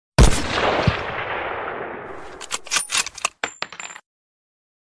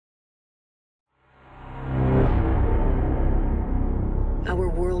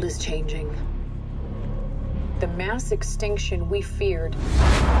is changing. The mass extinction we feared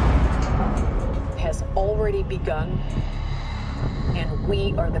has already begun, and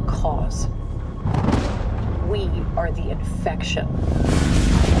we are the cause. We are the infection.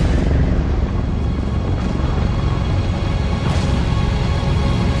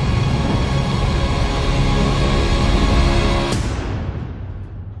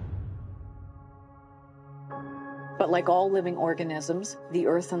 But like all living organisms, the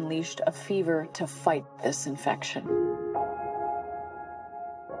Earth unleashed a fever to fight this infection.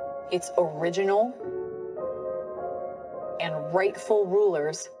 Its original and rightful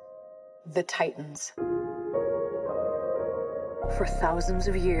rulers, the Titans. For thousands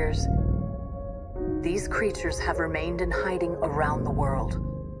of years, these creatures have remained in hiding around the world.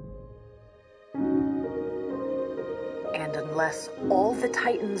 And unless all the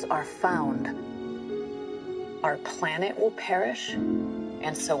Titans are found, our planet will perish,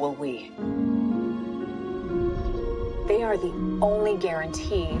 and so will we. They are the only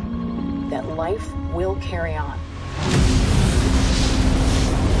guarantee that life will carry on.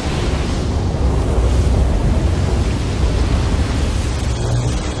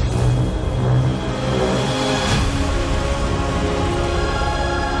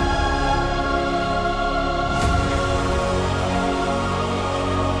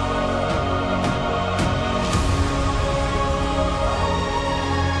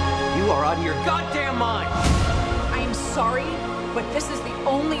 Out of your goddamn mind! I am sorry, but this is the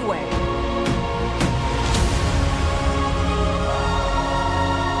only way.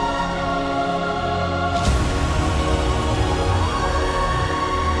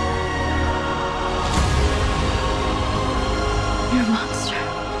 You're a monster.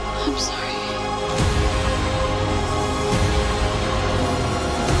 I'm sorry.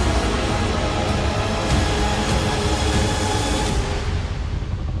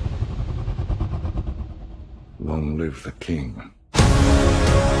 Long live the king.